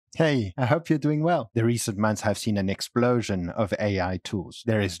Hey, I hope you're doing well. The recent months have seen an explosion of AI tools.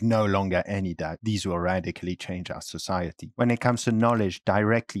 There is no longer any doubt these will radically change our society. When it comes to knowledge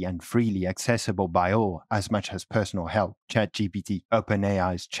directly and freely accessible by all, as much as personal help, ChatGPT,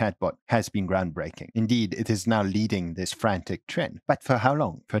 OpenAI's chatbot, has been groundbreaking. Indeed, it is now leading this frantic trend. But for how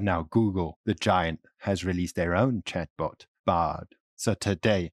long? For now, Google, the giant, has released their own chatbot, Bard. So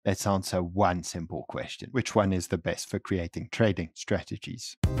today, let's answer one simple question. Which one is the best for creating trading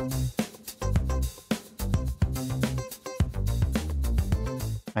strategies?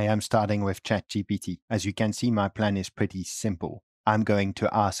 I am starting with ChatGPT. As you can see, my plan is pretty simple. I'm going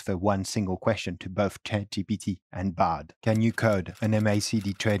to ask for one single question to both ChatGPT and Bard. Can you code an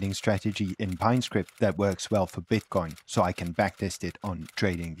MACD trading strategy in PineScript that works well for Bitcoin so I can backtest it on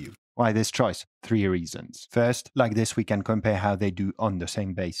TradingView? Why this choice? 3 reasons. First, like this, we can compare how they do on the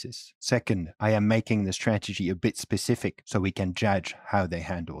same basis. Second, I am making the strategy a bit specific so we can judge how they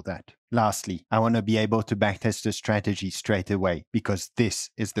handle that. Lastly, I want to be able to backtest the strategy straight away because this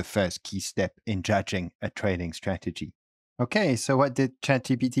is the first key step in judging a trading strategy. Okay, so what did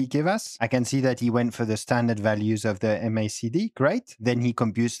ChatGPT give us? I can see that he went for the standard values of the MACD. Great. Then he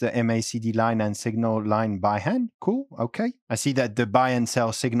computes the MACD line and signal line by hand. Cool. Okay. I see that the buy and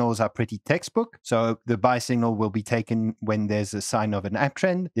sell signals are pretty textbook. So the buy signal will be taken when there's a sign of an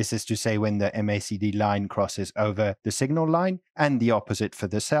uptrend. This is to say when the MACD line crosses over the signal line, and the opposite for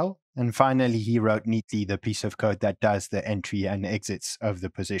the sell. And finally, he wrote neatly the piece of code that does the entry and exits of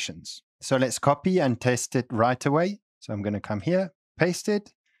the positions. So let's copy and test it right away. So I'm going to come here, paste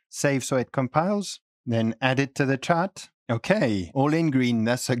it, save so it compiles, then add it to the chart. Okay, all in green,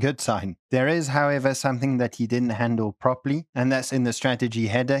 that's a good sign. There is, however, something that he didn't handle properly, and that's in the strategy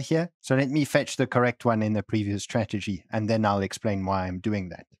header here. So let me fetch the correct one in the previous strategy, and then I'll explain why I'm doing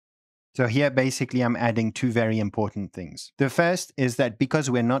that. So here, basically, I'm adding 2 very important things. The first is that because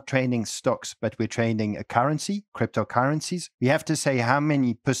we're not trading stocks, but we're trading a currency, cryptocurrencies, we have to say how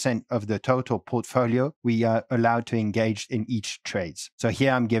many % of the total portfolio we are allowed to engage in each trades. So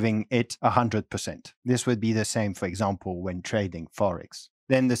here I'm giving it 100%. This would be the same, for example, when trading Forex.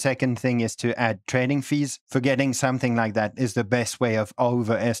 Then the second thing is to add trading fees. Forgetting something like that is the best way of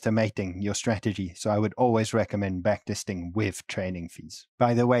overestimating your strategy. So I would always recommend backtesting with trading fees.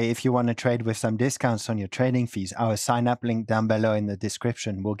 By the way, if you want to trade with some discounts on your trading fees, our sign up link down below in the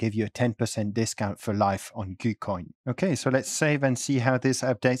description will give you a 10% discount for life on KuCoin. Okay, so let's save and see how this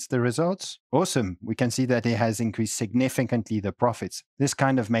updates the results. Awesome. We can see that it has increased significantly the profits. This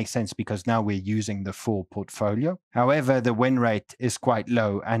kind of makes sense because now we're using the full portfolio. However, the win rate is quite low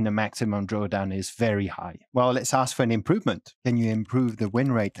and the maximum drawdown is very high. Well, let's ask for an improvement. Can you improve the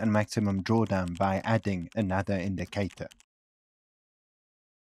win rate and maximum drawdown by adding another indicator?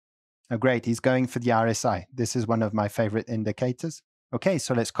 Oh, great. He's going for the RSI. This is one of my favorite indicators. Okay,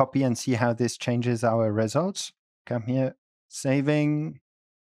 so let's copy and see how this changes our results. Come here, saving.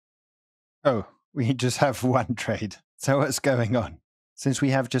 Oh, we just have one trade. So what's going on? Since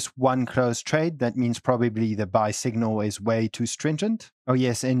we have just one closed trade, that means probably the buy signal is way too stringent. Oh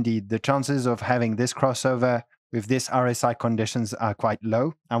yes, indeed. The chances of having this crossover with this RSI conditions are quite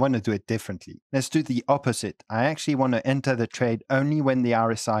low. I want to do it differently. Let's do the opposite. I actually want to enter the trade only when the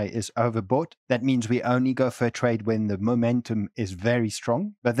RSI is overbought. That means we only go for a trade when the momentum is very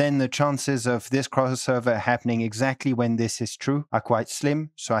strong. But then the chances of this crossover happening exactly when this is true are quite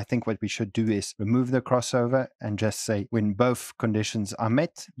slim. So I think what we should do is remove the crossover and just say when both conditions are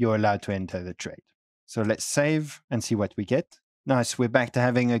met, you're allowed to enter the trade. So let's save and see what we get. Nice, we're back to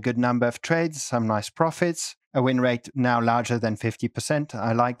having a good number of trades, some nice profits. A win rate now larger than 50%.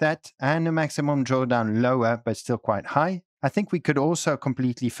 I like that. And a maximum drawdown lower, but still quite high. I think we could also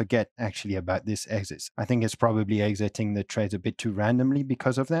completely forget actually about this exit. I think it's probably exiting the trades a bit too randomly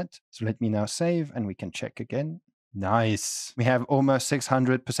because of that. So let me now save and we can check again. Nice. We have almost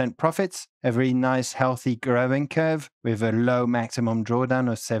 600% profits, a very nice healthy growing curve with a low maximum drawdown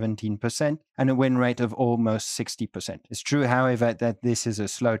of 17% and a win rate of almost 60%. It's true, however, that this is a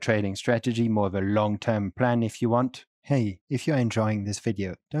slow trading strategy, more of a long-term plan if you want. Hey, if you're enjoying this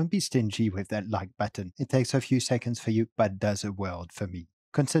video, don't be stingy with that like button. It takes a few seconds for you, but does a world for me.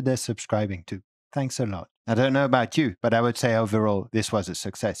 Consider subscribing too. Thanks a lot. I don't know about you, but I would say overall, this was a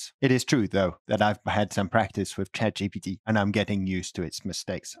success. It is true, though, that I've had some practice with ChatGPT and I'm getting used to its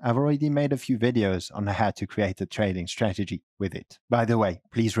mistakes. I've already made a few videos on how to create a trading strategy with it. By the way,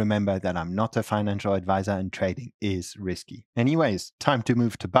 please remember that I'm not a financial advisor and trading is risky. Anyways, time to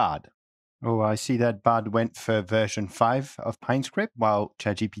move to Bard. Oh, I see that Bard went for version 5 of PineScript, while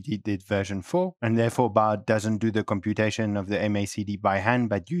ChatGPT did version 4, and therefore Bard doesn't do the computation of the MACD by hand,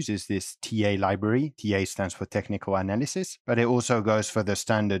 but uses this TA library. TA stands for Technical Analysis, but it also goes for the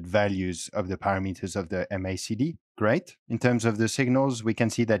standard values of the parameters of the MACD. Great. In terms of the signals, we can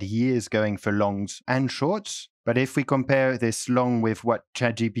see that he is going for longs and shorts. But if we compare this long with what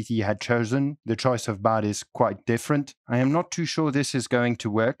ChatGPT had chosen, the choice of Bard is quite different. I am not too sure this is going to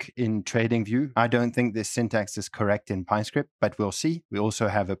work in TradingView. I don't think this syntax is correct in PineScript, but we'll see. We also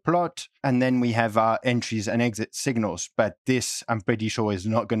have a plot, and then we have our entries and exit signals. But this, I'm pretty sure, is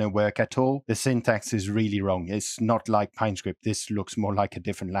not going to work at all. The syntax is really wrong. It's not like PineScript. This looks more like a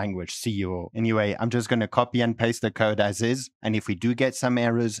different language, C or... Anyway, I'm just going to copy and paste the code as is. And if we do get some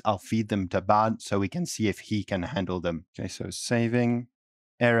errors, I'll feed them to Bard so we can see if he can handle them. Okay, so saving.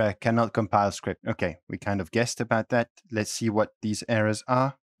 Error, cannot compile script. Okay, we kind of guessed about that. Let's see what these errors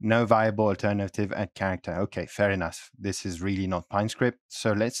are. No viable alternative at character. Okay, fair enough. This is really not PineScript.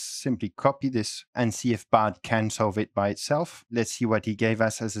 So let's simply copy this and see if Bard can solve it by itself. Let's see what he gave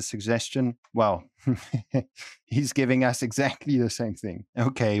us as a suggestion. Well, he's giving us exactly the same thing.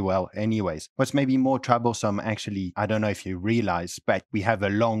 Okay, well, anyways, what's maybe more troublesome, actually, I don't know if you realize, but we have a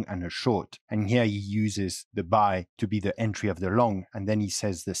long and a short. And here he uses the buy to be the entry of the long. And then he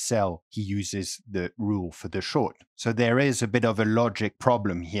says the sell, he uses the rule for the short. So there is a bit of a logic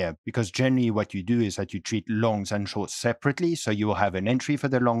problem here, because generally what you do is that you treat longs and shorts separately. So you will have an entry for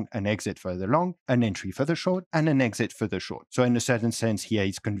the long, an exit for the long, an entry for the short, and an exit for the short. So in a certain sense here,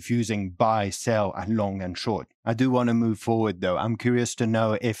 he's confusing buy, sell, and long and short. I do want to move forward though. I'm curious to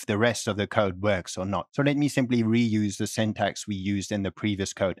know if the rest of the code works or not. So let me simply reuse the syntax we used in the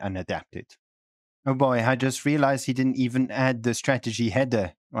previous code and adapt it. Oh boy, I just realized he didn't even add the strategy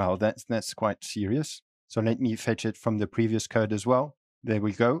header. Well, that's quite serious. So let me fetch it from the previous code as well. There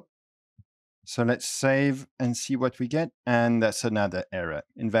we go. So let's save and see what we get. And that's another error.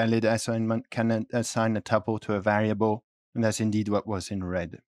 Invalid assignment cannot assign a tuple to a variable. And that's indeed what was in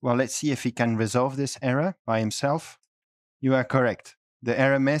red. Well, let's see if he can resolve this error by himself. You are correct. The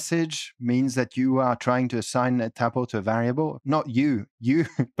error message means that you are trying to assign a tuple to a variable. Not you,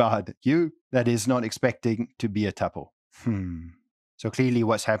 Bard, you, that is not expecting to be a tuple. So clearly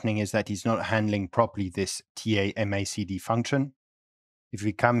what's happening is that he's not handling properly this TAMACD function. If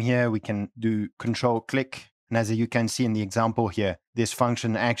we come here, we can do control click. And as you can see in the example here, this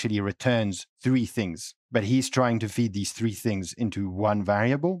function actually returns 3 things. But he's trying to feed these 3 things into one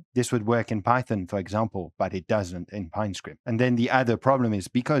variable. This would work in Python, for example, but it doesn't in PineScript. And then the other problem is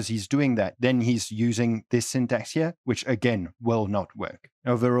because he's doing that, then he's using this syntax here, which again will not work.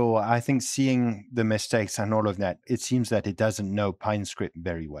 Overall, I think seeing the mistakes and all of that, it seems that it doesn't know PineScript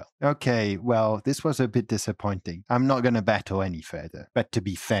very well. Okay, well, this was a bit disappointing. I'm not going to battle any further. But to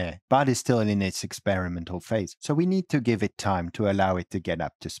be fair, Bard is still in its experimental phase, so we need to give it time to allow it to get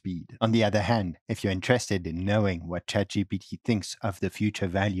up to speed. On the other hand, if you're interested in knowing what ChatGPT thinks of the future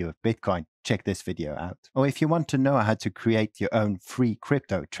value of Bitcoin, check this video out. Or if you want to know how to create your own free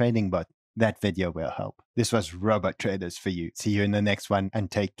crypto trading bot, that video will help. This was Robot Traders for you. See you in the next one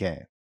and take care.